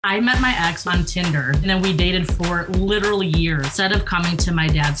I met my ex on Tinder and then we dated for literally years. Instead of coming to my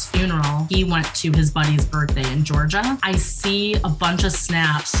dad's funeral, he went to his buddy's birthday in Georgia. I see a bunch of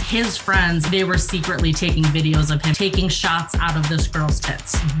snaps. His friends, they were secretly taking videos of him taking shots out of this girl's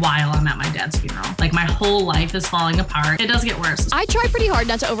tits while I'm at my dad's funeral. Like, my whole life is falling apart. It does get worse. I try pretty hard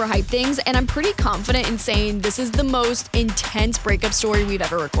not to overhype things, and I'm pretty confident in saying this is the most intense breakup story we've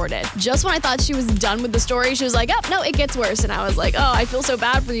ever recorded. Just when I thought she was done with the story, she was like, oh, no, it gets worse. And I was like, oh, I feel so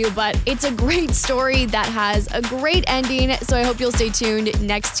bad for you, but it's a great story that has a great ending. So I hope you'll stay tuned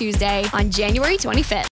next Tuesday on January 25th.